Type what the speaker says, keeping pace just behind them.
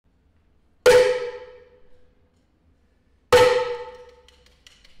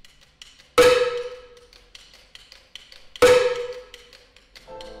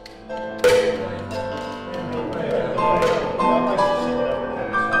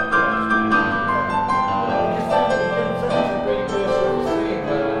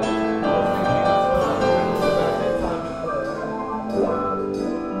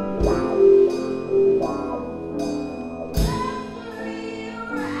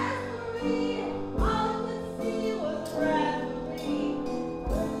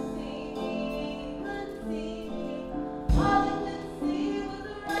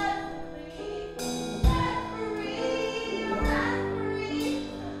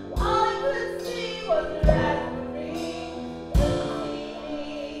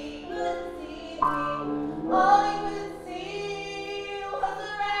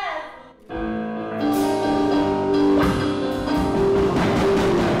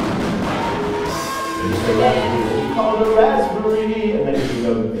on a raspberry, and then you can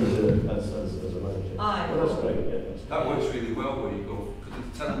go as a manager. Aye. Well, that's great, yeah. That works really well where you go,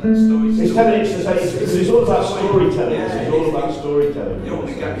 because it's telling stories. It's telling it's all about storytelling. It's all about storytelling. You don't want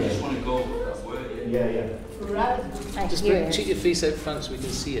to get, you just want to go that way. Yeah. Right. Just cheat your face out front so we can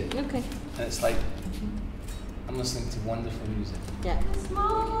see it. Okay. And it's like, I'm listening to wonderful music. Yeah.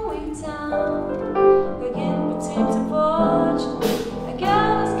 Small wee town, begin between to forge. A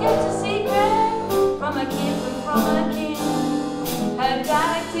girl has kept a secret from a king and from a king. Her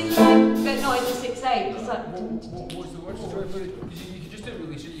dialect like the 968. It's like What's the word? You can just do it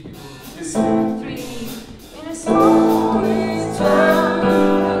really shit. You can go 3 in a small wee town.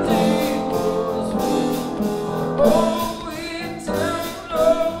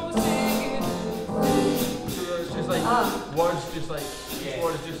 Words just like each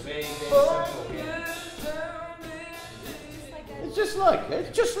word is just very simple. It's just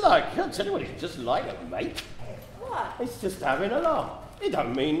like, I'll tell you what, it's just like it, mate. What? It's just having a laugh. It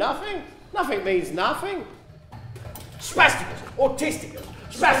don't mean nothing. Nothing means nothing. Spasticus, autisticus,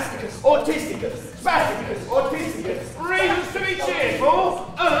 spasticus, autisticus, spasticus, autisticus. Reasons to be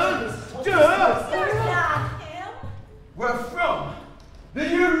cheerful and we're from the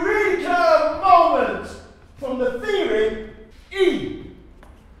Eureka moment. From the theory E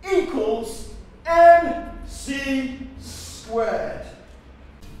equals MC squared.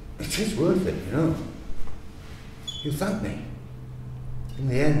 It is worth it, you know. You'll thank me. In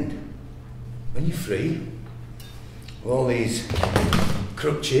the end, when you're free, all these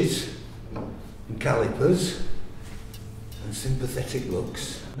crutches and calipers and sympathetic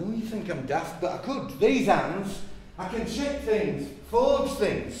looks. I know you think I'm daft, but I could. These hands, I can shape things, forge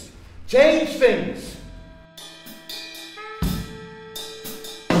things, change things.